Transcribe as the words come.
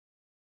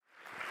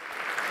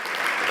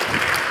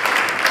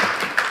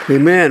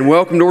Amen.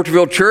 Welcome to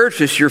Orchardville Church.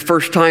 This is your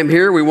first time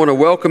here. We want to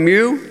welcome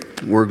you.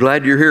 We're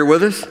glad you're here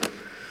with us.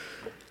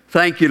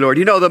 Thank you, Lord.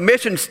 You know, the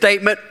mission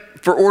statement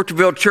for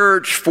Orchardville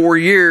Church for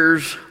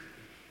years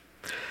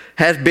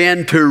has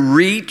been to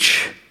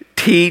reach,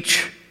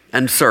 teach,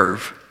 and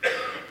serve.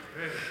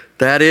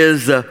 That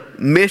is the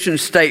mission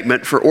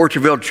statement for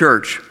Orchardville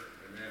Church.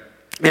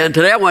 And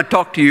today I want to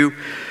talk to you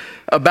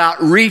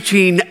about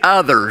reaching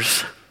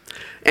others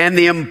and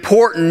the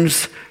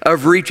importance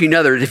of reaching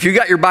others. If you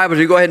got your Bibles,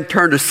 you go ahead and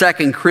turn to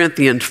 2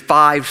 Corinthians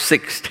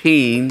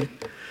 5:16.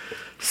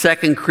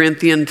 2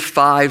 Corinthians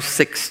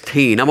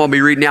 5:16. I'm going to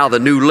be reading now the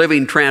New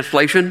Living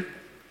Translation.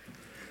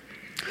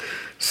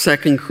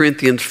 2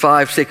 Corinthians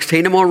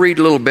 5:16. I'm going to read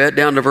a little bit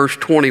down to verse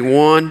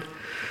 21.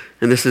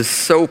 And this is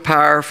so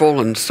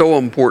powerful and so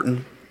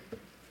important.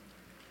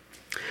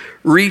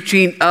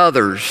 Reaching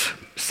others.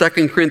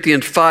 2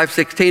 Corinthians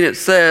 5:16, it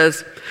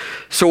says,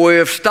 "So we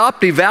have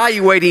stopped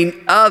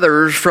evaluating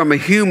others from a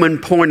human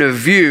point of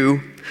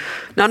view."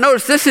 Now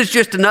notice this is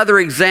just another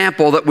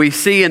example that we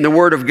see in the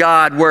Word of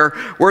God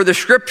where the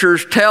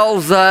Scriptures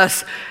tells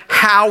us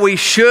how we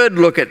should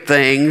look at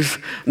things,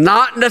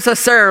 not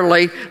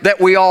necessarily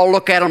that we all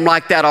look at them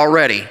like that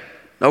already.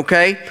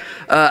 Okay?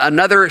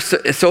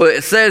 So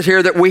it says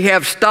here that we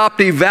have stopped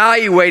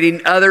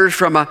evaluating others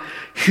from a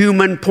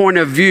human point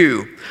of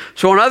view.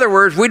 So in other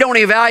words, we don't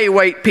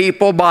evaluate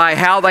people by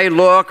how they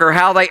look or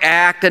how they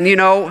act. And you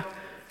know,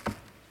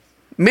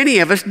 many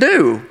of us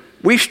do.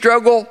 We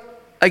struggle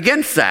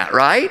against that,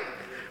 right?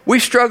 We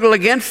struggle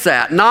against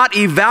that, not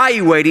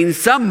evaluating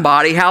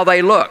somebody how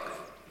they look.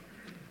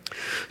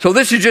 So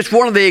this is just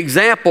one of the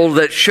examples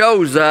that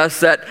shows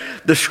us that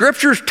the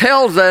Scriptures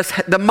tells us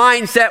the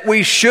mindset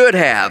we should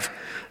have.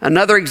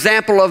 Another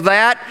example of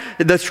that,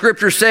 the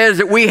Scripture says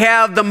that we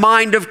have the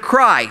mind of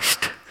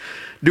Christ.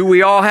 Do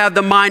we all have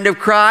the mind of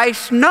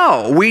Christ?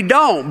 No, we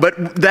don't.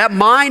 But that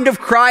mind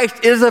of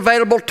Christ is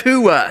available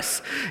to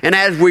us. And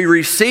as we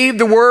receive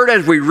the Word,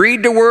 as we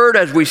read the Word,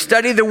 as we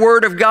study the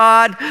Word of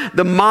God,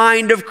 the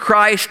mind of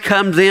Christ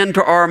comes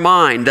into our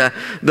mind.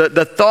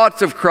 The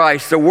thoughts of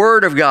Christ, the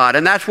Word of God.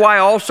 And that's why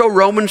also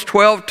Romans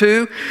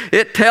 12:2,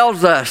 it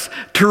tells us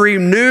to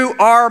renew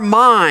our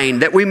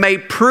mind that we may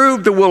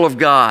prove the will of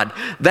God,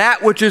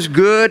 that which is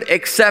good,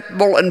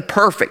 acceptable, and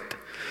perfect.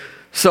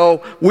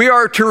 So we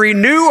are to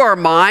renew our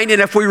mind,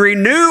 and if we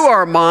renew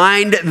our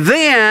mind,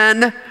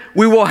 then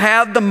we will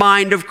have the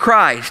mind of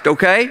Christ,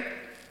 okay?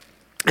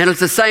 And it's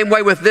the same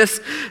way with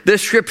this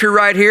scripture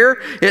right here.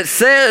 It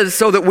says,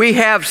 so that we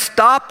have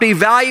stopped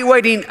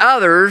evaluating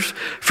others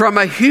from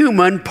a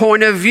human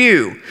point of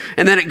view.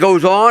 And then it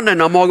goes on,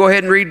 and I'm going to go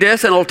ahead and read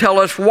this, and it'll tell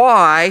us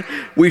why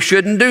we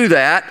shouldn't do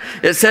that.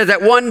 It says,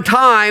 at one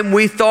time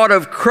we thought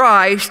of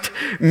Christ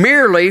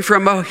merely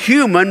from a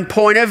human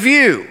point of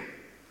view.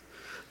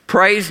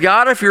 Praise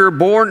God, if you're a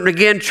born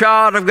again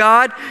child of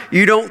God,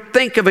 you don't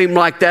think of Him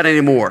like that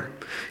anymore.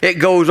 It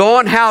goes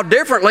on, how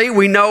differently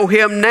we know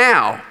Him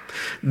now.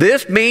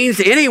 This means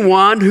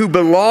anyone who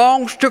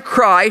belongs to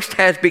Christ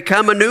has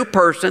become a new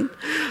person.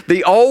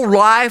 The old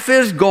life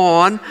is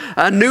gone,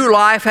 a new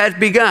life has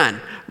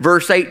begun.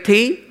 Verse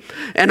 18,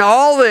 and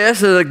all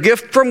this is a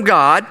gift from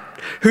God,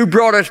 who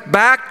brought us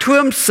back to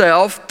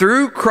Himself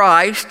through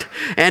Christ,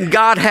 and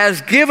God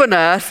has given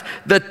us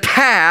the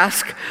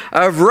task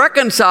of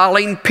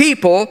reconciling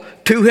people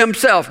to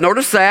Himself.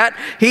 Notice that.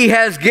 He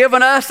has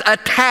given us a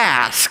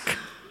task.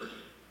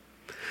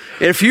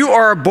 If you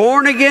are a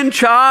born-again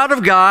child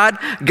of God,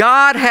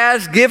 God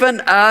has given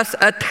us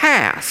a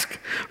task.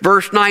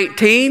 Verse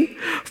 19,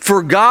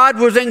 for God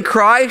was in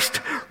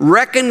Christ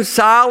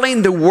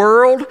reconciling the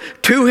world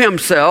to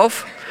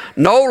Himself,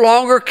 no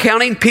longer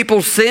counting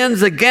people's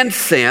sins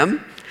against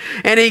them,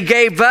 and He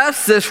gave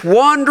us this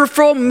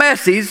wonderful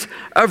message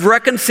of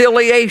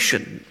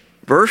reconciliation.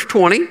 Verse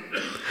 20,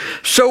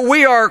 so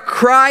we are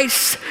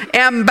Christ's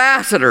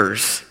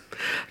ambassadors.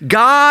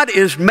 God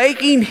is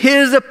making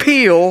His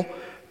appeal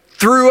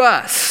through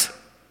us.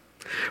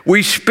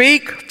 We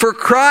speak for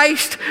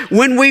Christ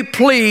when we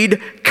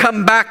plead,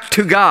 come back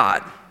to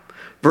God.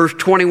 Verse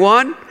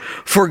 21,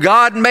 for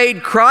God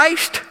made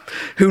Christ,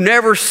 who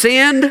never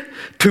sinned,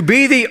 to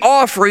be the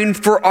offering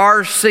for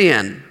our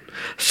sin,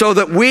 so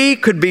that we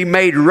could be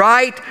made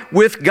right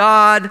with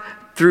God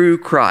through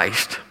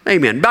Christ.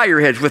 Amen. Bow your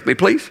heads with me,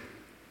 please.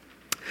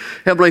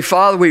 Heavenly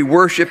Father, we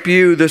worship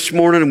You this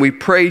morning and we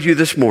praise You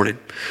this morning.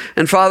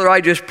 And Father, I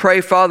just pray,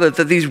 Father,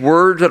 that these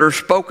words that are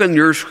spoken,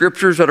 Your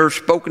Scriptures that are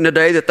spoken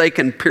today, that they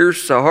can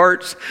pierce the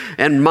hearts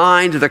and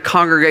minds of the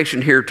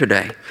congregation here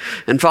today.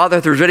 And Father,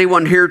 if there's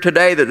anyone here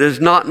today that does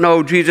not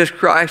know Jesus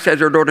Christ as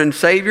their Lord and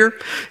Savior,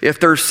 if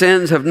their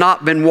sins have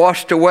not been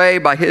washed away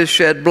by His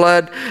shed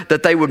blood,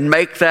 that they would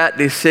make that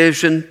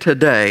decision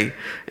today.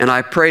 And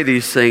I pray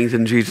these things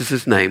in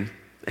Jesus' name.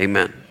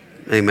 Amen.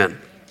 Amen.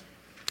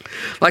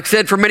 Like I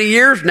said, for many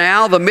years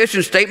now, the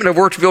mission statement of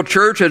Orchardville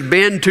Church has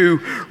been to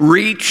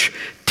reach,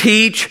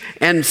 teach,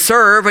 and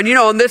serve. And you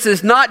know, and this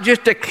is not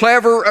just a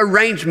clever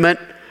arrangement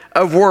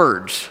of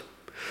words,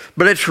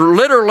 but it's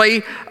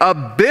literally a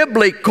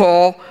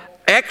biblical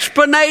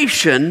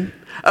explanation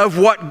of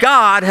what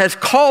God has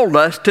called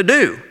us to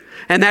do,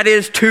 and that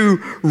is to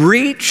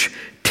reach,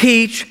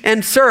 teach,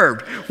 and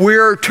serve. We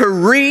are to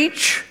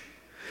reach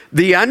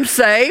the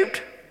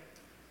unsaved,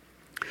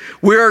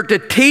 we are to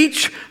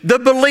teach the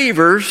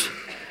believers,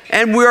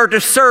 and we are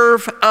to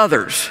serve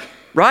others,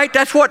 right?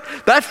 That's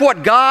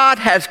what God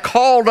has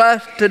called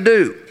us to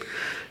do.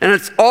 And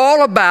it's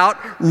all about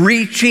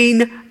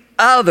reaching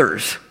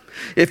others.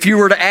 If you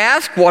were to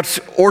ask what's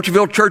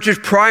Orchardville Church's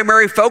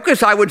primary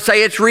focus, I would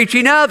say it's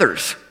reaching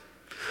others.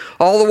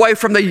 All the way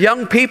from the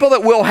young people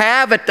that we'll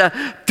have at the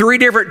 3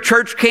 different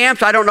church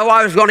camps. I don't know,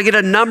 I was going to get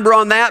a number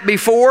on that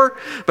before,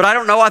 but I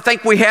don't know. I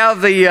think we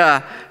have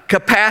the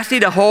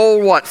capacity to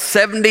hold,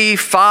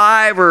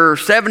 75 or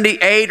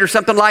 78 or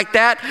something like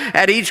that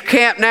at each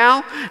camp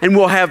now. And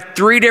we'll have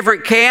 3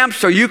 different camps,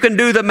 so you can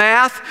do the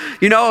math.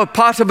 You know, a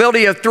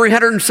possibility of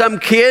 300 and some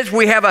kids.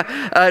 We have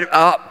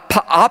a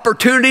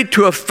opportunity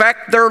to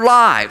affect their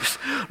lives,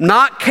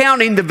 not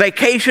counting the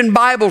vacation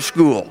Bible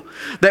school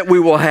that we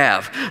will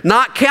have,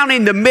 not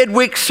counting the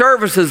midweek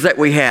services that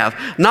we have,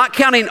 not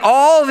counting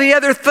all the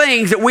other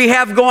things that we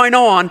have going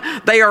on.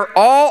 They are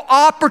all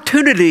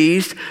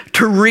opportunities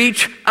to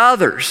reach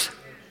others,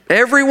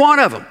 every one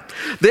of them.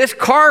 This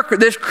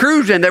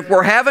cruising that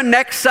we're having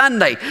next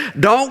Sunday,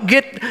 don't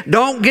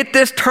get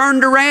this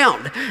turned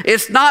around.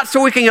 It's not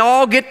so we can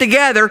all get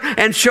together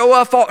and show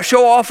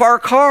off our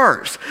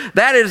cars.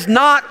 That is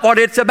not what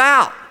it's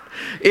about.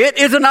 It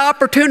is an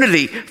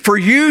opportunity for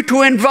you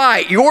to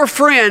invite your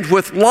friends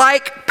with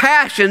like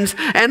passions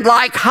and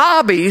like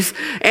hobbies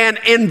and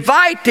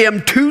invite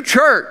them to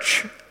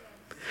church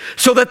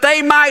so that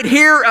they might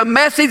hear a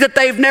message that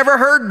they've never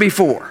heard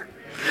before.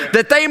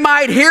 That they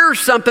might hear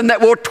something that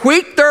will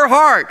tweak their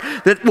heart,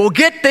 that will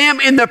get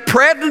them in the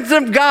presence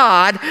of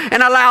God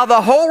and allow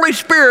the Holy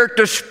Spirit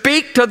to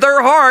speak to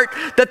their heart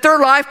that their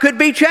life could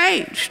be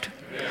changed.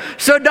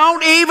 So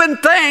don't even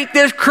think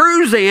this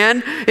cruise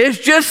in is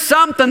just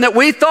something that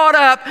we thought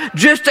up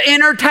just to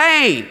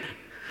entertain.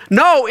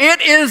 No,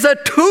 it is a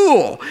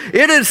tool.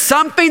 It is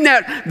something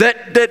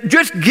that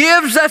just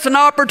gives us an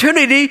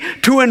opportunity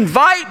to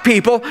invite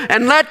people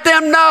and let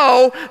them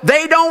know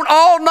they don't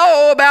all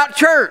know about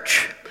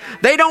church.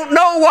 They don't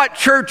know what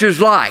church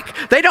is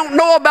like. They don't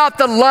know about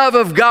the love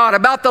of God,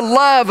 about the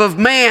love of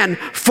man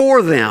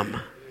for them.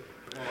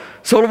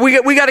 So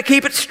we got to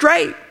keep it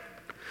straight.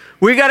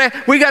 We got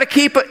to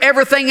keep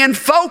everything in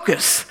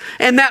focus,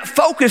 and that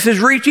focus is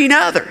reaching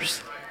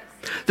others.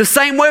 The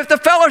same way with the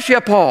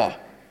fellowship hall.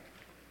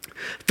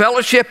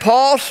 Fellowship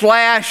hall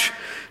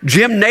 /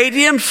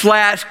 gymnasium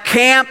 /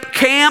 camp,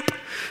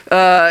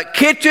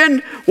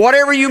 kitchen,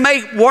 whatever you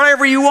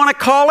want to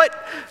call it.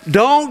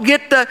 Don't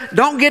get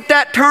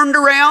that turned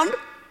around.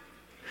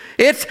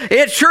 It's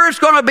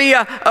going to be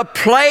a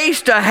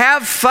place to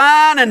have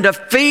fun and to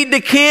feed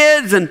the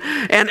kids, and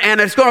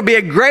it's going to be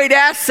a great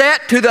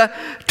asset to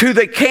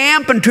the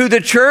camp and to the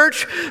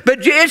church. But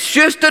it's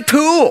just a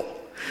tool.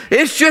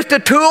 It's just a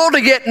tool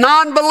to get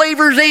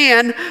non-believers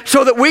in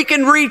so that we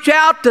can reach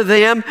out to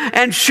them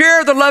and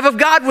share the love of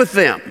God with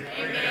them.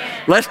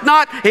 Amen. Let's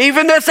not,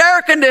 even this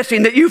air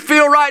conditioning that you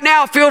feel right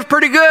now feels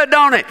pretty good,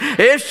 don't it?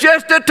 It's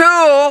just a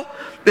tool,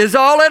 is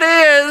all it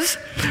is.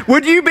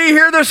 Would you be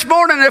here this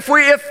morning if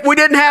we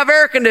didn't have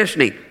air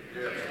conditioning?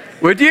 Yes.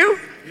 Would you?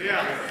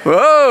 Yeah.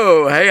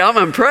 Whoa, hey, I'm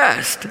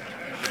impressed.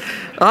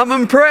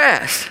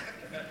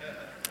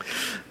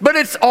 But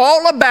it's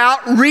all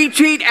about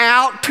reaching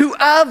out to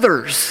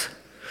others.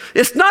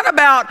 It's not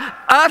about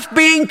us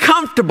being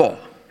comfortable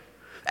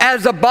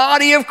as a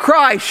body of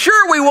Christ.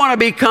 Sure, we want to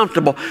be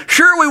comfortable.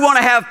 Sure, we want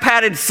to have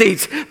padded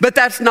seats, but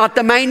that's not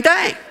the main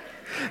thing.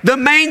 The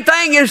main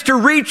thing is to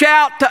reach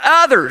out to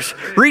others.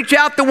 Reach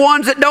out to the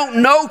ones that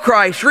don't know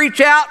Christ. Reach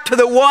out to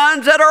the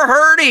ones that are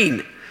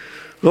hurting.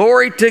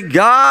 Glory to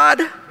God.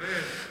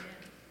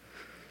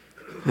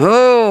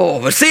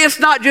 Oh, but see, it's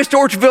not just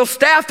Orchardville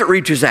staff that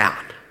reaches out.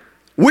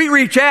 We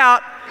reach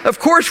out, of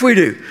course we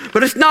do,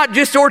 but it's not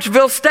just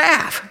Orchardville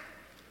staff.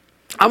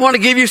 I want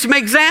to give you some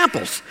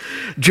examples.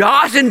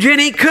 Josh and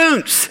Jenny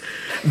Kuntz,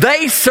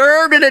 they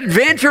served in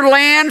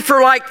Adventureland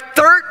for like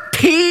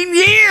 13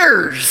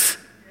 years.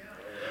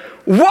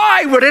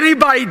 Why would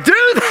anybody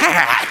do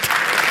that?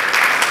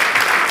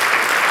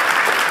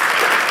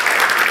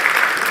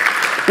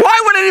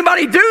 Why would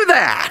anybody do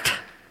that?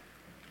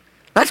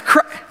 That's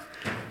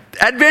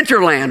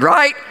Adventureland,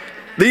 right?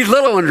 These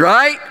little ones,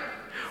 right?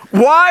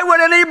 Why would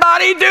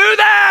anybody do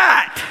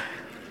that?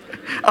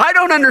 I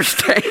don't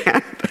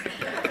understand.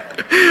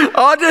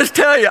 I'll just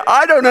tell you,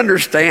 I don't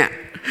understand.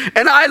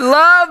 And I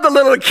love the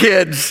little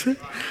kids,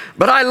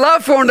 but I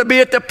love for them to be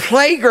at the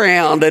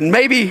playground and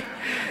maybe,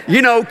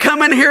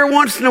 come in here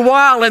once in a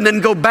while and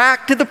then go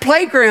back to the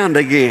playground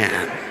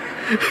again.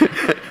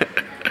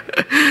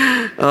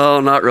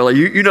 Oh, not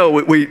really.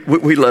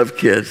 We love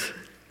kids.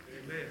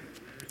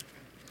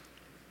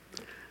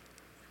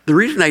 The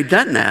reason they've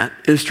done that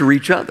is to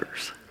reach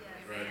others.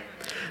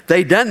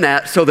 They've done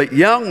that so that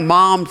young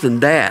moms and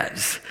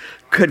dads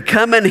could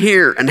come in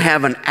here and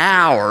have an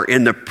hour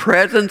in the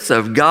presence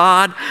of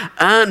God,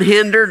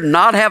 unhindered,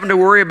 not having to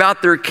worry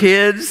about their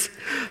kids,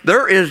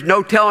 There is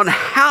no telling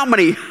how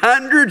many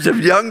hundreds of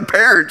young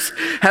parents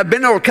have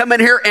been able to come in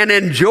here and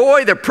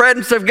enjoy the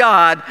presence of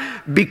God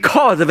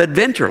because of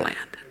Adventureland.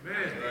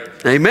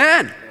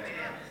 Amen.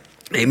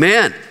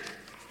 Amen.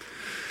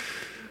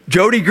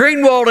 Jody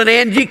Greenwalt and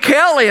Angie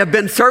Kelly have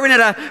been serving at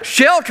a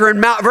shelter in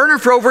Mount Vernon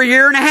for over a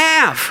year and a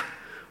half.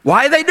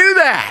 Why do they do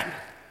that?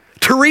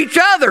 To reach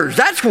others.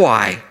 That's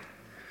why.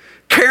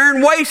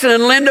 Karen Wason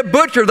and Linda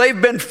Butcher,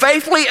 they've been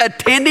faithfully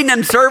attending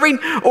and serving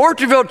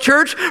Orchardville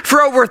Church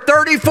for over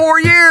 34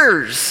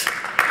 years.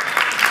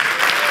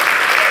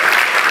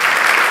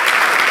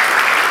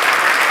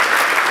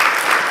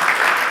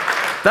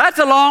 That's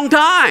a long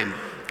time.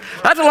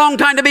 That's a long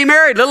time to be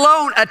married, let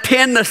alone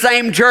attend the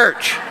same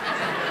church.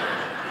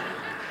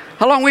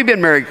 How long have we been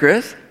married,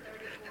 Chris?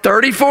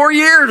 34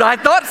 years, I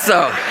thought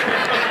so.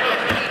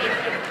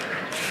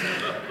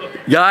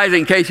 Guys,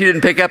 in case you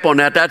didn't pick up on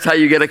that, that's how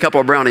you get a couple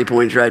of brownie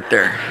points right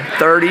there.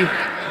 30.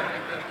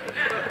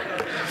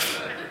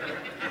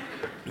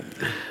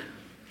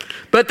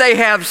 But they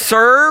have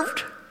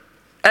served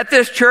at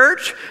this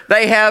church.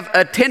 They have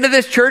attended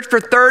this church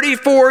for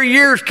 34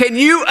 years. Can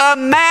you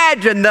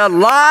imagine the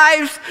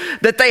lives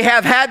that they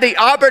have had the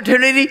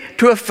opportunity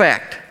to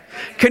affect?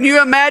 Can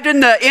you imagine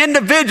the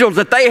individuals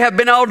that they have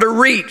been able to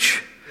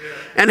reach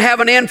and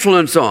have an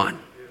influence on?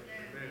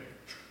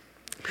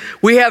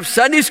 We have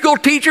Sunday school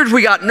teachers,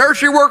 we got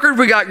nursery workers,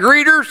 we got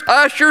greeters,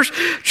 ushers,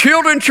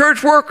 children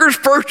church workers,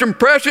 first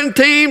impression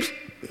teams,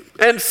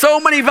 and so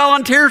many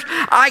volunteers.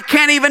 I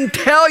can't even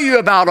tell you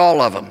about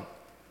all of them.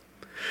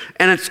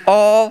 And it's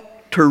all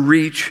to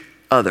reach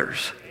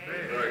others.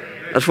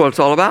 That's what it's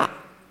all about.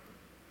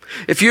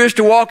 If you used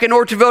to walk in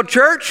Orchardville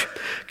Church,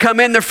 come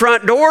in the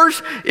front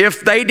doors, if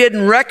they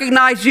didn't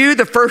recognize you,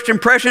 the first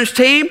impressions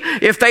team,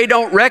 if they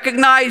don't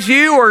recognize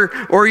you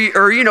or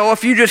you know,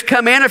 if you just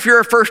come in, if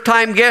you're a first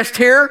time guest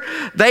here,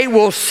 they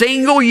will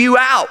single you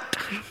out.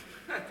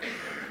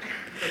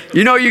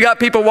 You know you got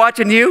people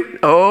watching you?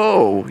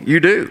 Oh,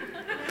 you do.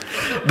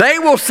 They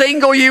will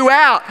single you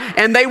out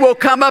and they will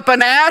come up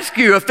and ask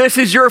you if this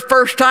is your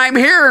first time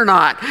here or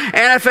not.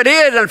 And if it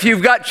is, and if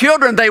you've got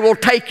children, they will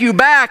take you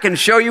back and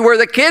show you where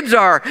the kids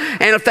are.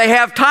 And if they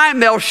have time,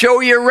 they'll show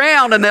you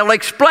around and they'll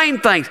explain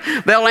things.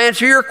 They'll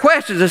answer your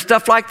questions and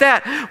stuff like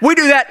that. We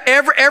do that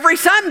every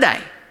Sunday.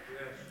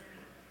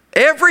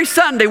 Every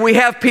Sunday we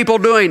have people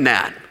doing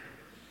that.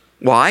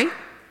 Why?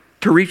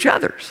 To reach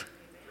others.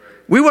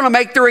 We want to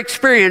make their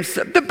experience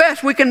the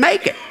best we can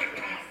make it.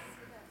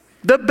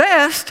 The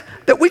best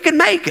that we can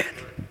make it.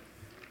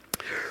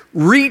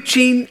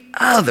 Reaching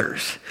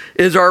others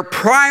is our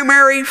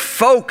primary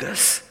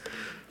focus.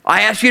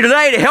 I ask you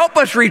today to help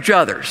us reach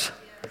others.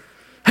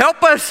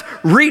 Help us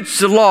reach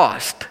the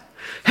lost.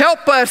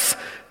 Help us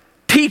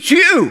teach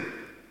you.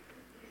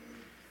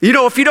 You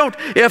know,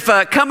 if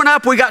coming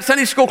up, we got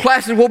Sunday school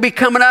classes will be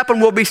coming up and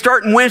we'll be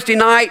starting Wednesday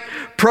night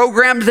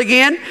programs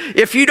again.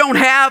 If you don't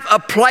have a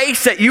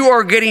place that you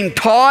are getting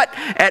taught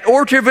at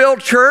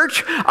Orchardville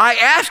Church, I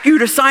ask you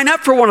to sign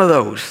up for one of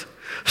those.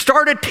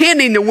 Start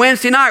attending the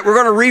Wednesday night. We're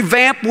going to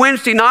revamp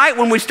Wednesday night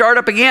when we start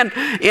up again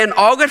in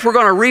August. We're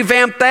going to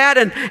revamp that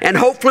and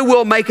hopefully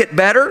we'll make it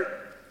better.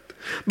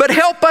 But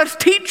help us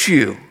teach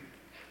you.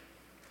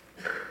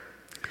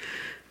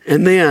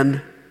 And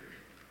then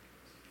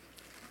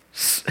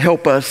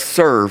help us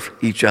serve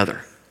each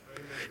other.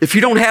 If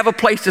you don't have a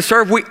place to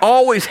serve, we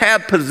always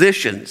have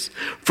positions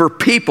for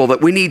people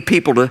that we need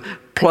people to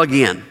plug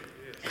in.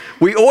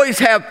 We always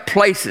have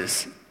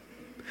places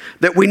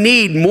that we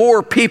need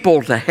more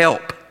people to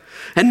help.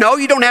 And no,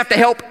 you don't have to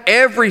help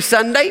every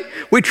Sunday.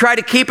 We try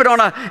to keep it on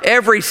a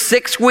every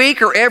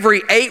 6-week or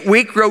every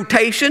 8-week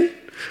rotation.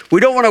 We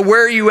don't want to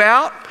wear you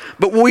out.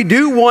 But we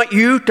do want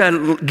you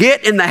to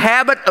get in the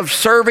habit of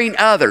serving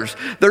others.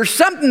 There's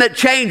something that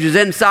changes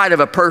inside of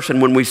a person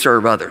when we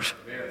serve others.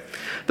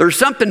 There's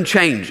something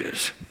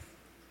changes.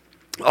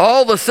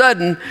 All of a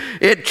sudden,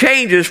 it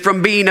changes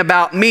from being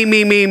about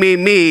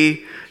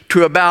me,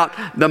 to about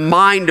the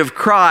mind of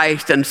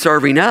Christ and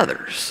serving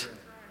others.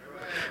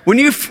 When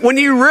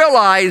you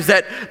realize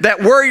that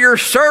where you're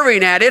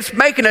serving at, it's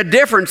making a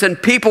difference in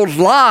people's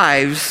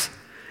lives,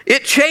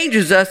 it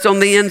changes us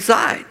on the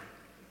inside.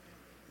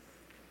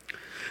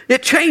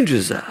 It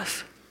changes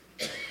us.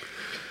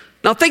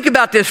 Now think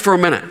about this for a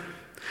minute.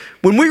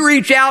 When we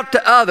reach out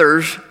to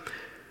others,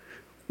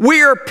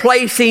 we are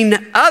placing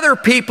other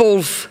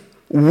people's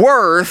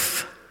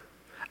worth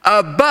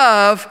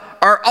above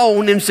our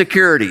own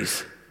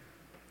insecurities,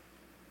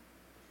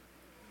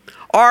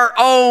 our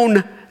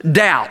own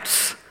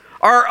doubts,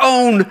 our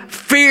own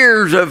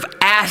fears of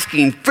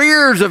asking,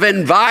 fears of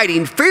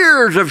inviting,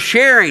 fears of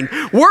sharing.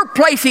 We're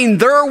placing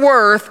their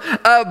worth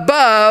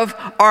above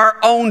our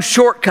own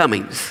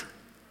shortcomings.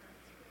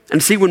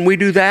 And see, when we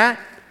do that,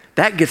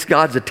 that gets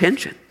God's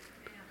attention.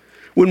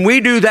 When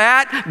we do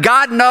that,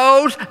 God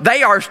knows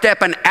they are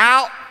stepping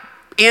out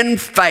in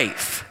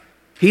faith.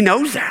 He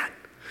knows that.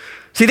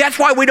 See, that's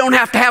why we don't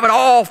have to have it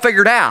all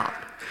figured out.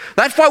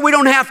 That's why we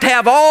don't have to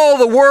have all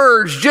the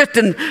words just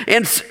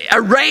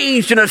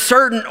arranged in a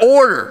certain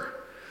order.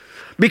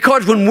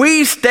 Because when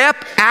we step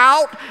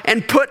out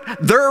and put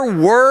their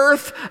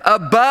worth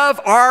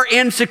above our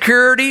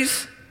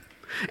insecurities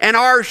and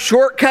our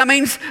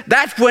shortcomings,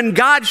 that's when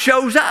God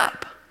shows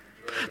up.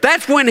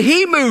 That's when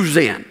He moves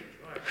in.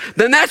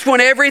 Then that's when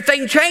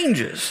everything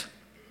changes.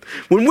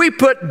 When we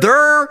put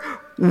their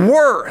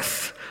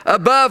worth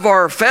above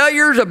our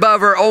failures,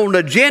 above our own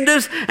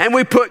agendas, and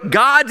we put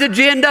God's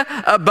agenda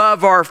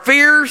above our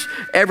fears,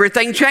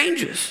 everything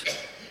changes.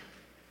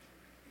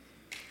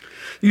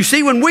 You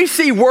see, when we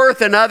see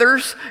worth in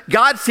others,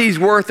 God sees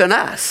worth in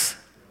us.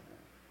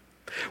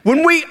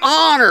 When we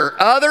honor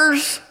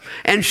others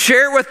and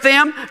share with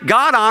them,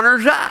 God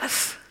honors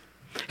us.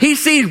 He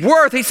sees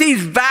worth, He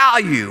sees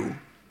value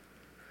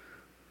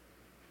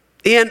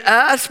in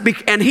us,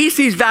 and He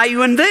sees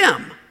value in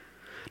them.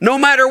 No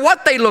matter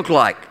what they look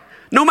like,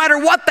 no matter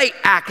what they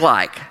act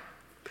like.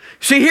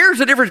 See, here's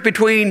the difference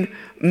between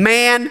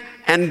man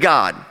and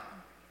God.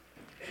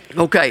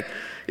 Okay,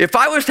 if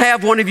I was to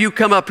have one of you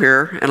come up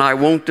here, and I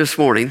won't this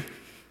morning,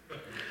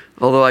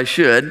 although I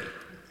should,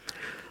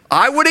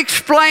 I would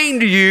explain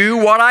to you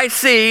what I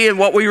see and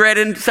what we read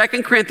in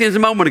 2 Corinthians a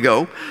moment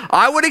ago.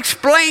 I would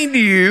explain to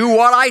you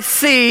what I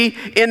see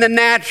in the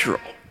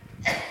natural.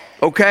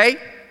 Okay?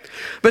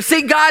 But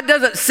see, God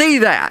doesn't see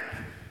that.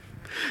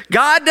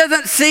 God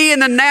doesn't see in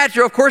the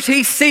natural. Of course,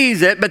 He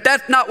sees it, but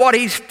that's not what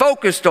He's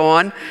focused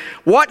on.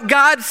 What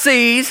God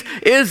sees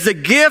is the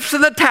gifts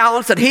and the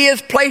talents that He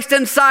has placed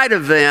inside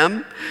of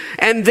them,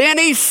 and then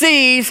He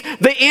sees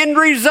the end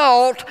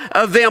result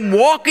of them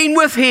walking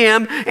with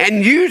Him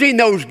and using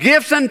those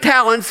gifts and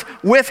talents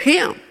with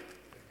Him.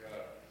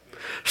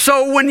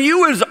 So when you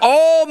was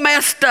all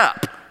messed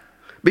up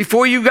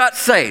before you got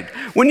saved,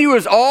 when you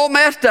was all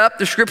messed up,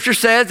 the Scripture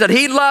says that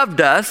He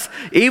loved us.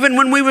 Even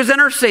when we was in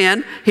our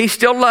sin, He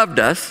still loved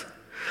us.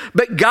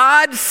 But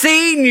God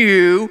seen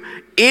you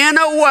in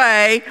a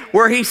way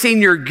where He's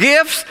seen your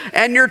gifts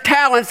and your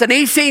talents, and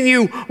He's seen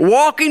you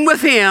walking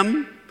with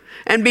Him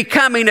and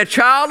becoming a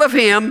child of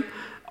Him,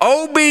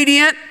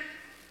 obedient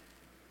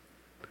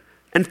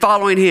and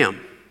following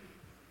Him.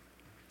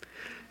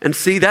 And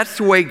see, that's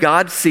the way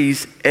God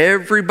sees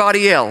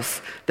everybody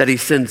else that He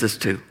sends us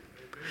to.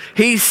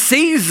 He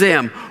sees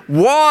them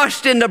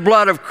washed in the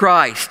blood of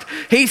Christ.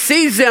 He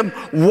sees them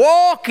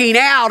walking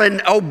out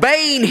and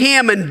obeying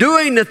Him and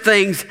doing the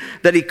things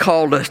that He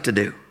called us to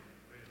do.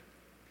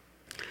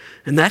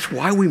 And that's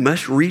why we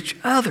must reach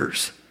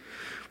others.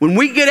 When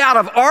we get out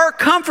of our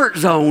comfort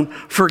zone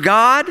for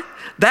God,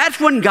 that's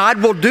when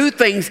God will do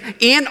things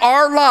in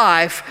our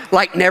life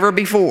like never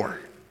before.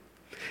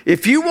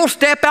 If you will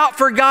step out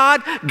for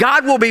God,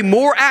 God will be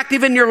more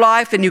active in your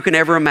life than you can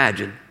ever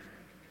imagine.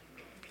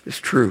 It's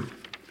true.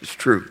 It's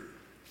true.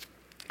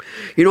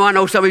 You know, I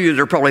know some of you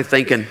are probably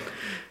thinking,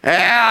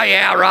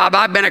 yeah, Rob,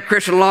 I've been a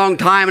Christian a long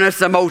time and it's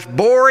the most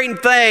boring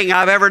thing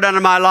I've ever done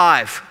in my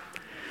life.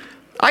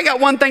 I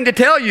got one thing to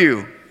tell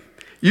you.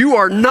 You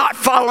are not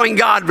following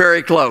God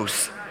very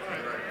close.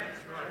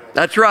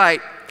 That's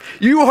right.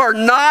 You are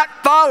not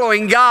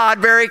following God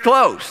very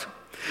close.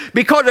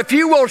 Because if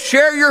you will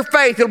share your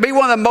faith, it'll be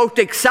one of the most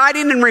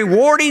exciting and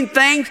rewarding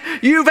things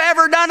you've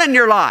ever done in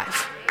your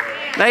life.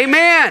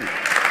 Amen.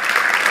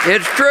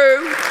 It's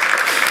true.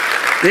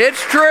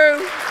 It's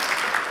true.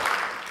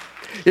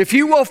 If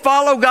you will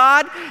follow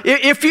God,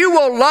 if you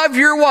will love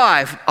your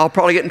wife, I'll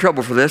probably get in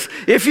trouble for this.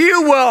 If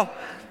you will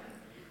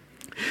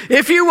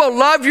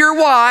love your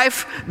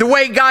wife the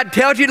way God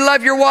tells you to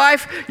love your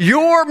wife,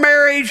 your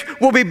marriage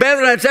will be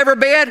better than it's ever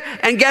been.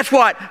 And guess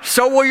what?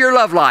 So will your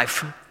love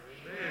life.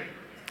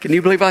 Can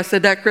you believe I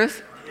said that,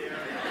 Chris?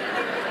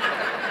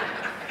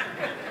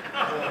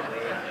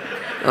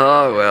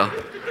 Oh, well.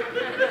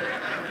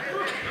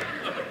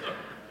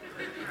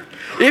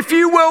 If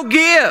you will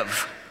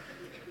give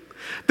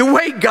the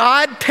way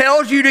God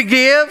tells you to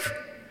give,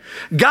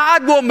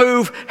 God will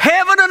move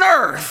heaven and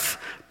earth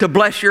to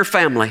bless your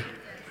family.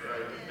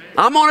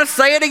 I'm going to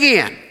say it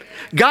again.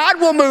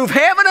 God will move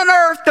heaven and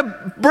earth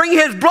to bring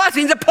His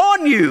blessings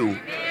upon you.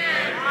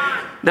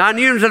 Now,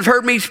 you have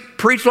heard me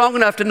preach long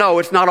enough to know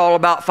it's not all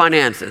about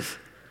finances,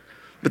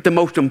 but the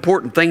most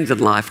important things in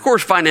life. Of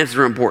course, finances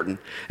are important,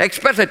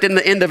 especially at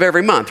the end of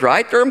every month,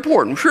 right? They're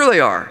important. Sure they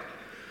are.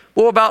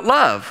 What about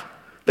love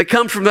that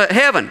comes from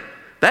heaven?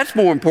 That's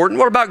more important.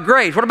 What about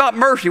grace? What about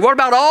mercy? What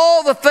about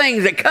all the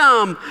things that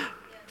come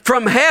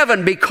from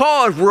heaven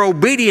because we're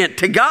obedient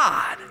to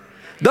God?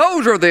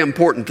 Those are the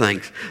important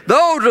things.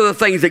 Those are the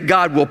things that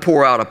God will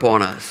pour out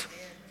upon us.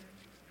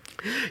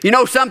 You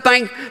know, some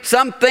think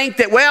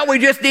that, well, we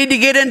just need to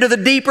get into the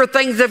deeper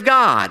things of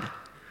God.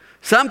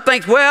 Some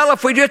think, well,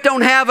 if we just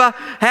don't have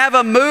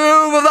a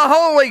move of the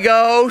Holy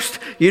Ghost,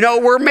 you know,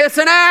 we're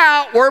missing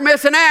out. We're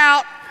missing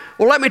out.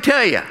 Well, let me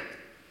tell you,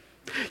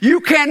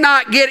 you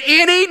cannot get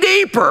any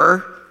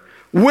deeper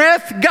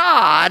with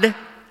God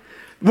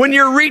when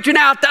you're reaching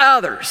out to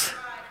others.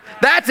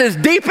 That's as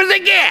deep as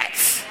it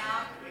gets.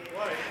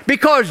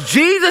 Because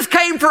Jesus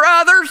came for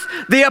others,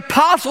 the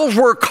apostles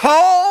were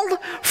called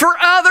for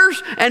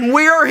others, and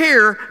we are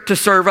here to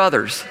serve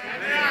others.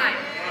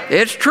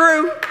 It's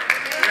true.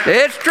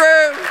 It's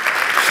true.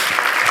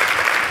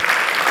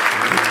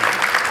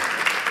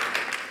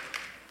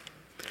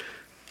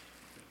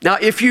 Now,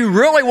 if you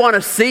really want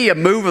to see a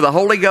move of the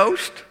Holy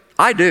Ghost,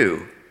 I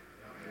do.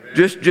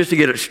 Just to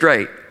get it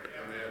straight.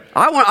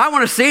 I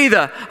want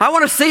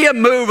to see a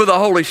move of the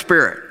Holy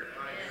Spirit.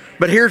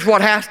 But here's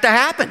what has to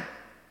happen.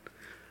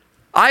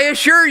 I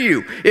assure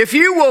you, if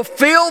you will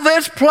fill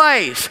this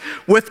place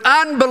with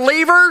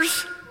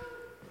unbelievers,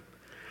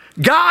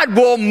 God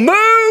will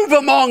move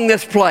among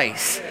this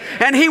place,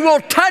 and He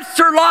will touch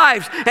their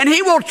lives, and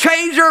He will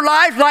change their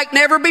lives like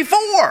never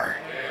before.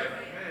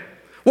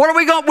 What are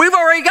we going? We've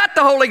already got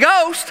the Holy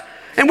Ghost,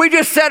 and we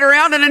just sit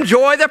around and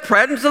enjoy the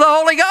presence of the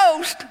Holy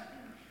Ghost.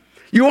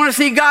 You want to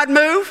see God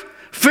move?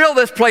 Fill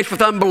this place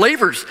with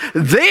unbelievers.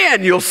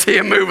 Then you'll see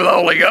a move of the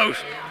Holy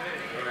Ghost.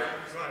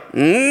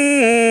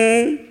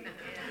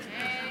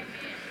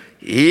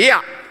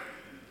 Yeah.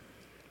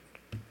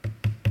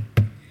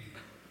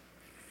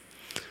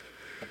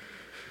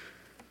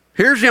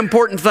 Here's the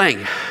important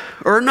thing,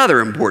 or another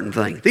important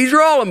thing. These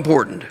are all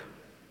important.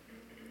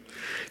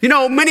 You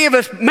know, many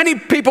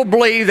people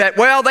believe that,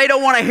 well, they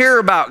don't want to hear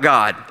about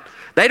God.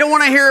 They don't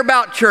want to hear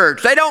about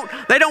church. My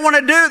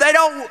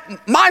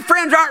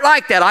friends aren't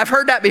like that. I've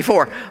heard that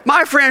before.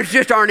 My friends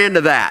just aren't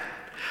into that.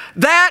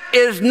 That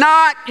is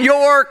not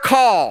your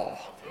call.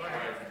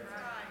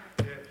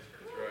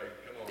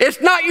 It's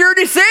not your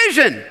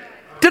decision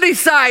to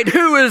decide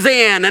who is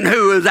in and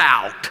who is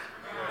out.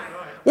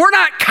 We're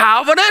not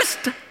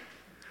Calvinists.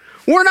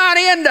 We're not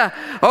into,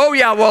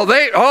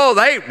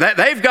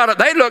 they've got it.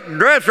 They look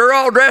dressed. They're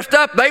all dressed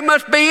up. They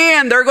must be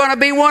in. They're going to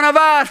be one of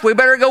us. We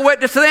better go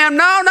witness to them.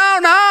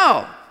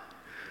 No.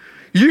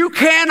 You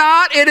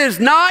cannot. It is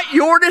not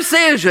your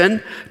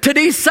decision to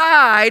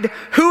decide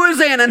who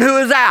is in and who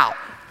is out.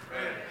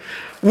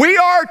 We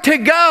are to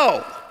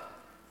go.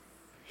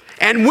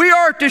 And we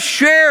are to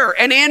share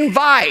and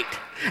invite.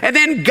 And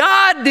then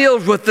God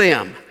deals with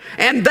them.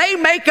 And they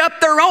make up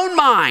their own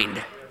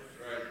mind.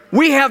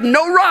 We have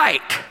no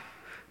right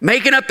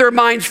making up their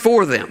minds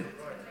for them.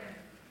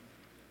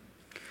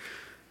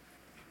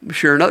 Let me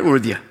share another one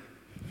with you.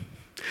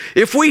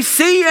 If we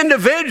see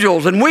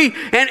individuals and we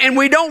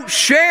don't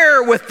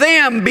share with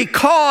them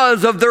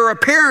because of their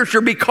appearance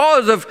or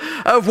because of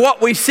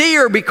what we see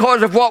or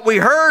because of what we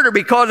heard or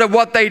because of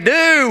what they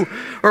do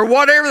or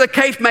whatever the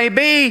case may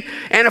be,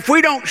 and if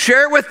we don't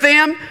share with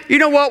them, you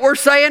know what we're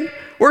saying?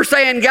 We're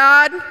saying,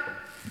 God,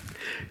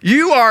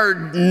 you are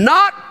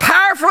not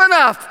powerful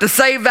enough to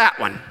save that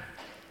one.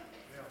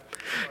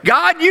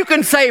 God, you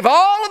can save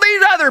all of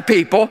these other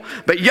people,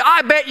 but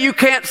I bet you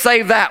can't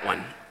save that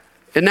one.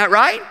 Isn't that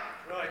right?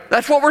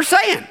 That's what we're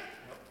saying.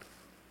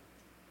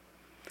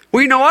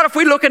 Well, you know what? If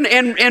we look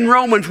in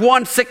Romans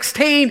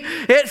 1:16,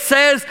 it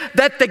says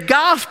that the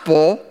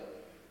gospel,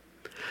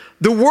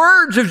 the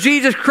words of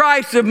Jesus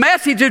Christ, the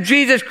message of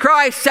Jesus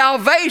Christ,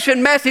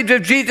 salvation message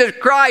of Jesus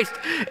Christ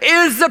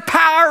is the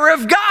power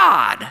of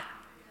God.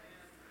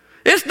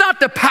 It's not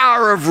the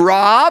power of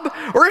Rob,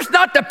 or it's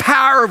not the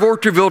power of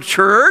Orchardville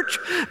Church,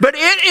 but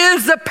it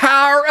is the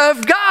power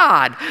of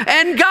God.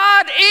 And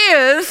God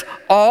is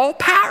all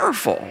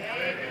powerful.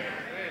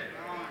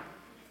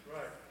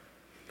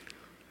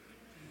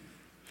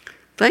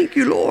 Thank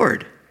you,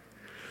 Lord.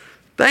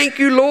 Thank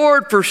you,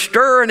 Lord, for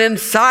stirring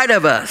inside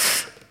of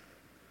us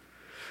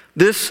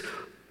this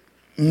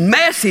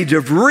message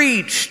of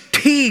reach,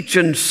 teach,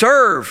 and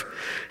serve.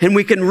 And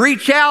we can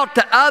reach out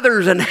to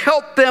others and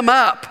help them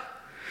up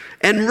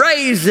and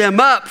raise them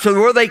up so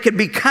where they can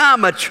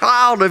become a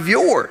child of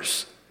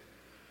yours.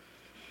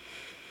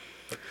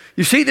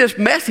 You see, this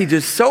message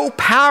is so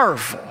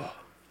powerful.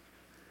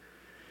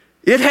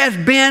 It has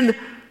been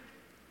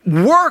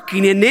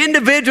working in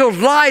individuals'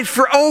 lives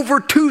for over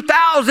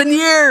 2,000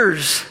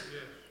 years.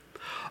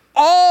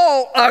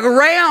 All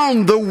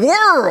around the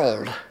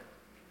world.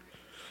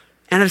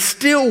 And it's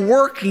still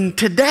working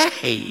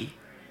today.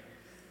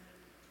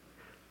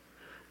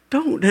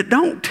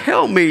 Don't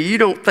tell me you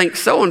don't think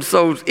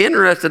so-and-so's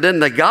interested in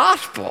the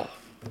gospel.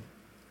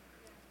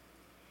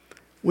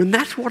 When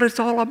that's what it's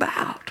all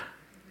about,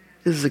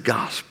 is the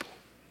gospel.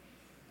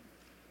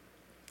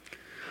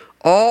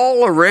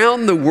 All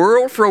around the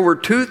world for over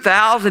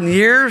 2,000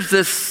 years,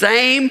 this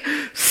same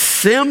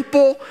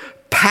simple,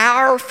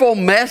 powerful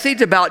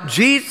message about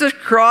Jesus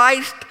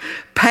Christ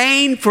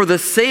paying for the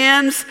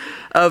sins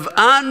of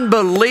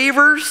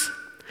unbelievers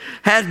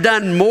has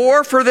done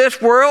more for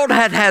this world,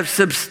 has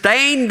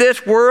sustained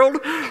this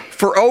world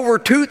for over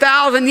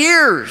 2,000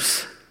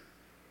 years.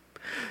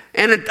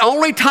 And the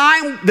only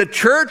time the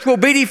church will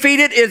be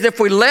defeated is if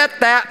we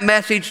let that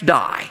message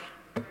die.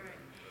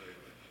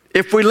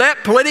 If we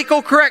let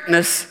political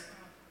correctness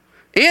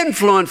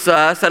influence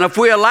us, and if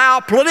we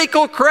allow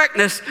political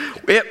correctness,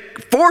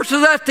 it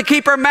forces us to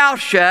keep our mouth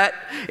shut,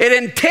 it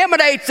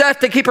intimidates us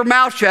to keep our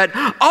mouth shut,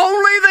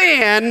 only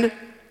then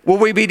will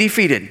we be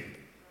defeated.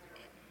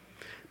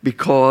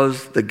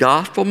 Because the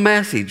gospel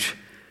message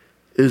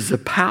is the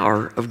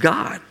power of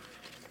God.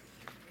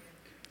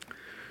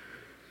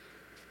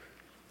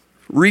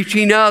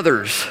 Reaching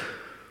others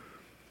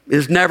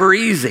is never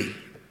easy.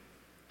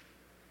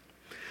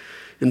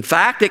 In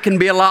fact, it can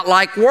be a lot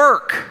like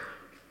work.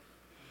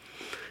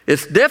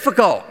 It's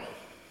difficult.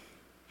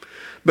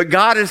 But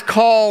God has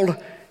called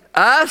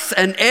us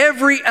and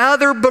every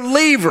other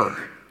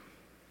believer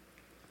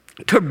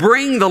to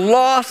bring the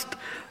lost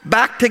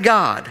back to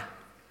God.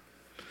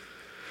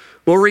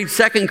 We'll read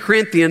 2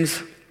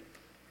 Corinthians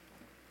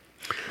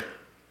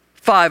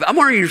 5. I'm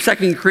going to read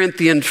 2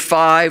 Corinthians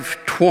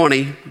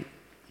 5:20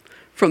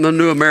 from the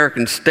New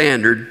American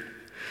Standard.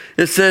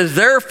 It says,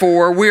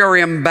 therefore, we are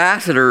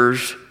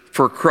ambassadors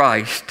for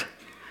Christ.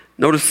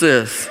 Notice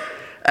this.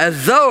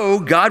 As though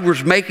God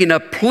was making a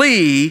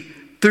plea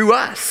through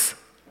us.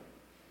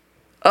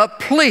 A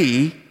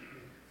plea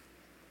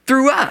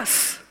through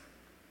us.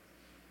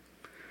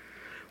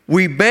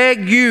 We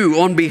beg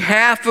you on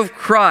behalf of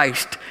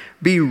Christ,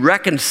 be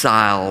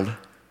reconciled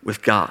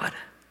with God.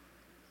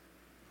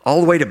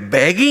 All the way to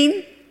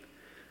begging?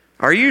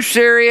 Are you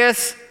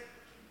serious?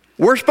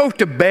 We're supposed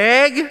to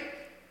beg?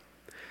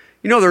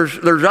 You know,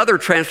 there's other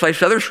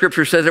translations, other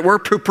scripture says that we're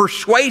to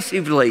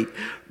persuasively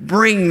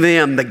bring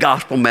them the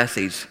gospel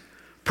message.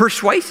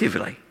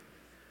 Persuasively.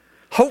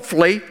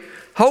 Hopefully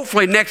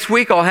next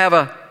week I'll have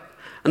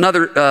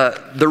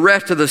the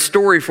rest of the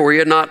story for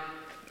you. Not,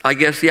 I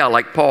guess,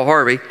 like Paul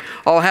Harvey.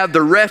 I'll have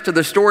the rest of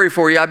the story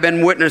for you. I've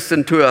been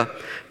witnessing to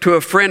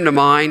a friend of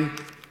mine.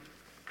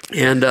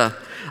 And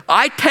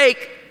I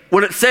take,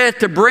 when it says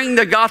to bring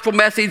the gospel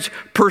message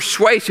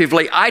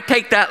persuasively, I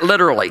take that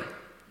literally.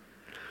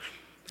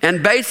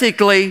 And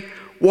basically,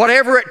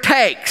 whatever it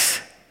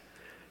takes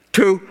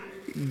to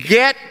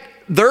get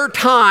their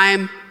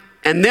time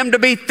and them to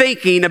be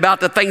thinking about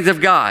the things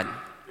of God.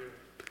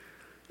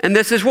 And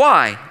this is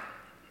why.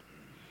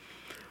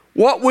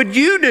 What would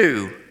you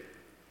do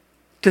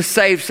to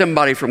save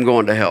somebody from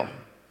going to hell?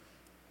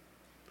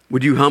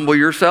 Would you humble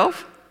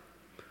yourself?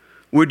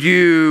 What would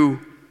you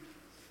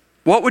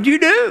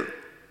do?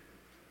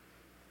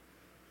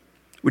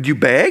 Would you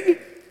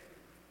beg?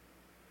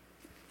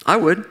 I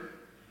would.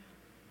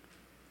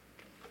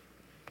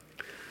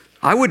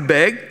 I would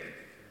beg.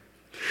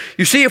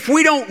 You see, if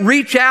we don't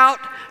reach out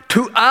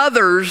to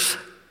others,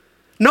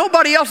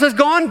 nobody else is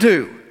going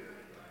to.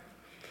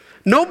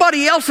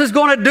 Nobody else is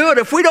going to do it.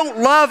 If we don't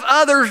love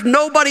others,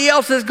 nobody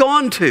else is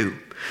going to.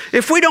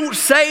 If we don't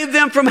save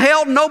them from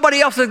hell,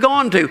 nobody else is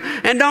going to.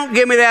 And don't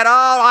give me that,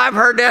 I've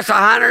heard this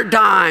 100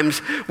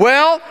 times.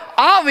 Well,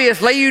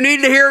 obviously you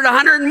need to hear it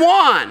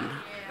 101.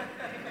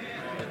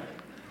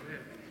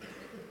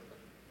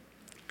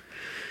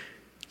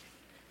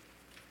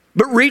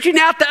 But reaching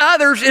out to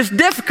others is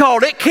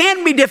difficult. It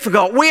can be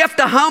difficult. We have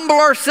to humble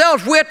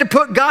ourselves. We have to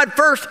put God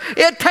first.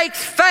 It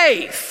takes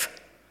faith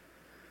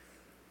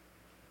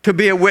to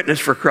be a witness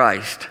for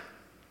Christ.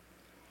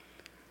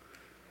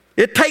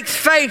 It takes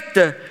faith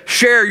to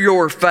share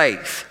your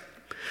faith.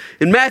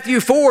 In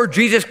Matthew 4,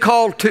 Jesus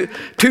called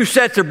two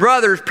sets of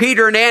brothers,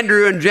 Peter and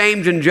Andrew and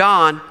James and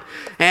John.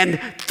 And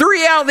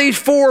 3 out of these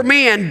 4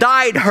 men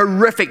died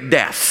horrific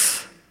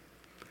deaths.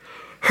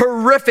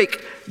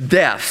 Horrific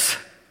deaths.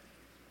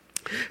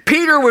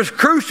 Peter was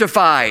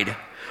crucified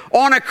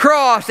on a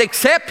cross,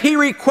 except he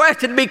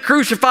requested to be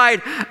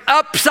crucified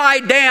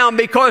upside down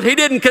because he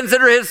didn't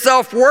consider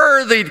himself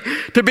worthy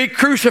to be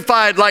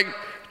crucified like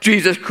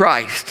Jesus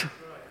Christ.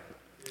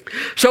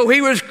 So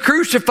he was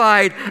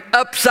crucified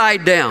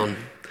upside down.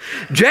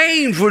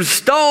 James was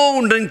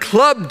stoned and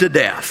clubbed to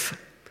death.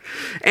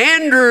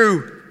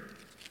 Andrew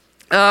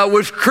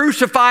was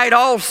crucified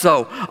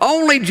also.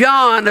 Only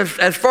John,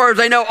 as far as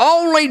they know,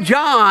 only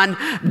John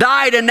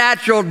died a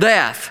natural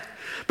death.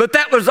 But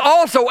that was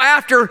also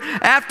after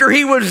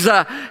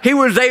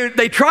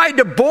they tried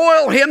to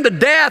boil him to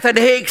death, and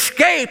he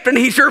escaped and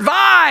he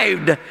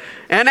survived.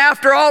 And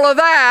after all of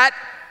that,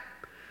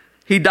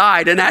 he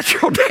died a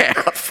natural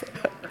death.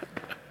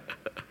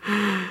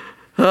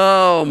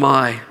 Oh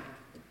my.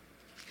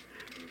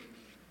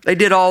 They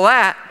did all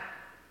that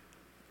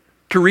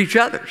to reach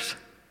others.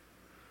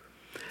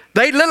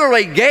 They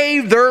literally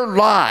gave their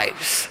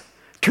lives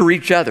to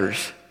reach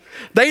others.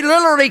 They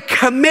literally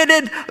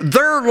committed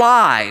their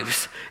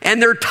lives and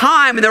their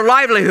time and their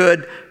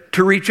livelihood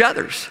to reach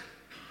others.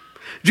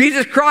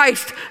 Jesus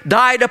Christ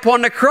died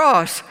upon the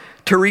cross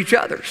to reach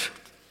others.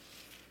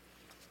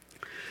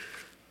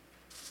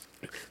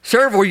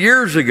 Several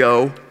years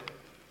ago,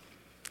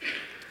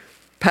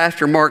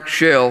 Pastor Mark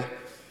Shell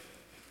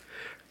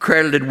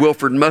credited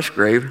Wilford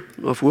Musgrave. I don't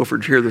know if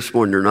Wilford's here this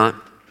morning or not.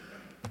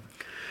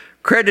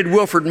 Credited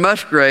Wilford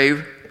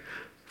Musgrave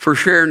for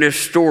sharing this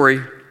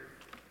story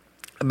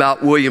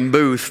about William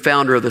Booth,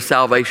 founder of the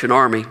Salvation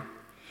Army.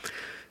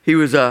 He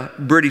was a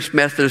British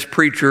Methodist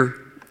preacher,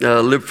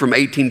 lived from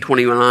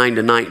 1829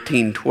 to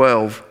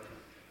 1912.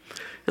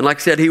 And like I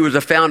said, he was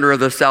a founder of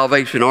the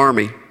Salvation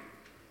Army.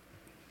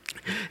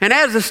 And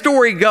as the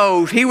story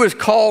goes, he was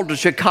called to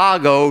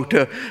Chicago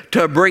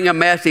to bring a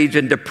message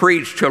and to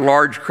preach to a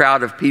large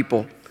crowd of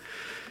people.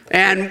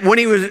 And when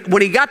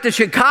he got to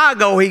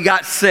Chicago, he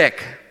got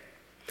sick.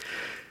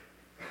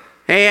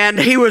 And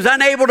he was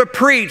unable to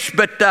preach,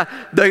 but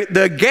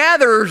the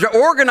gatherers, the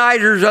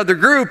organizers of the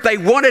group, they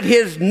wanted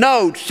his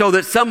notes so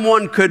that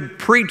someone could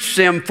preach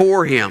them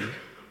for him.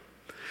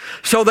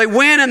 So they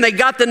went and they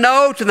got the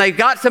notes and they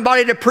got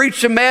somebody to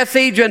preach the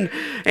message. And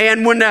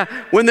when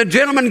the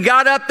gentleman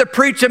got up to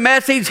preach a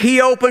message,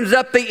 he opens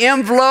up the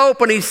envelope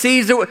and he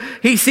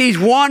sees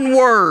one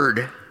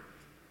word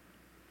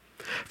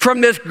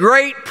from this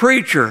great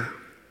preacher.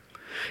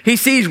 He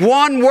sees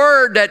one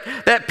word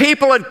that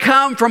people had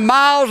come from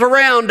miles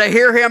around to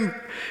hear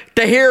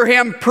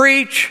him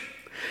preach.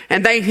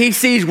 And he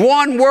sees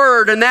one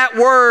word, and that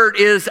word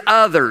is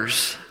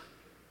others.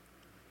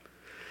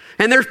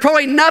 And there's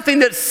probably nothing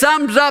that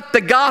sums up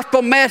the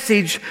gospel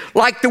message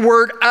like the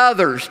word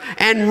others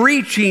and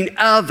reaching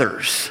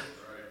others.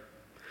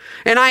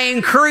 And I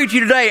encourage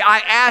you today, I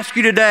ask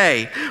you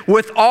today,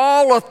 with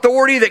all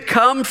authority that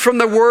comes from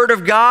the Word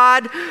of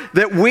God,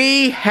 that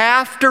we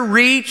have to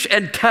reach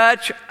and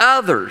touch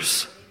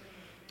others.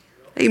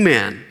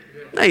 Amen.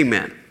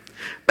 Amen.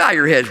 Bow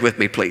your heads with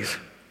me, please.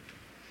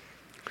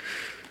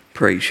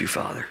 Praise you,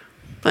 Father.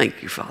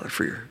 Thank you, Father,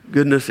 for your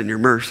goodness and your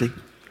mercy.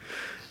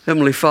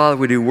 Heavenly Father,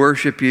 we do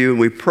worship you and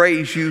we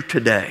praise you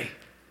today.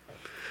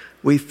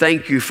 We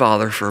thank you,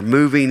 Father, for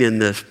moving in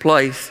this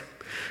place.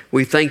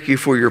 We thank you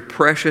for your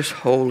precious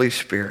Holy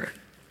Spirit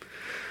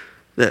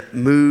that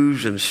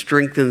moves and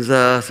strengthens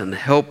us and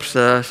helps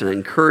us and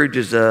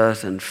encourages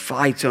us and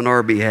fights on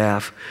our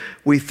behalf.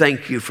 We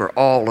thank you for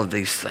all of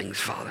these things,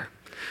 Father.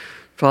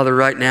 Father,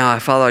 right now,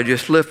 Father, I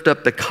just lift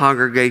up the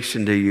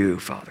congregation to you,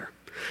 Father.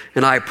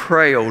 And I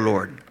pray, oh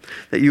Lord,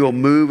 that you will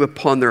move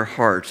upon their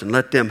hearts and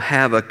let them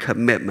have a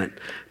commitment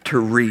to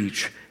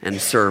reach and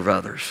serve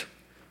others.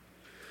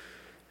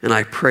 And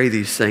I pray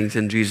these things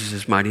in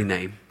Jesus' mighty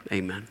name.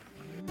 Amen.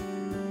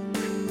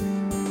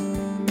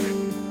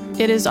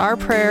 It is our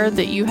prayer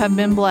that you have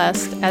been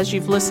blessed as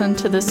you've listened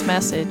to this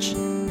message.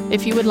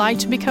 If you would like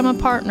to become a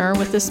partner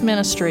with this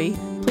ministry,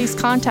 please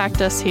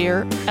contact us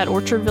here at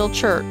Orchardville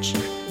Church.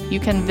 You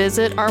can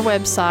visit our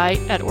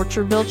website at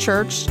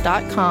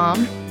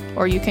orchardvillechurch.com,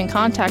 or you can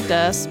contact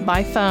us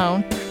by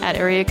phone at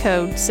area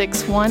code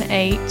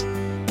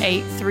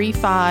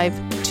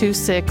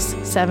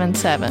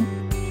 618-835-2677.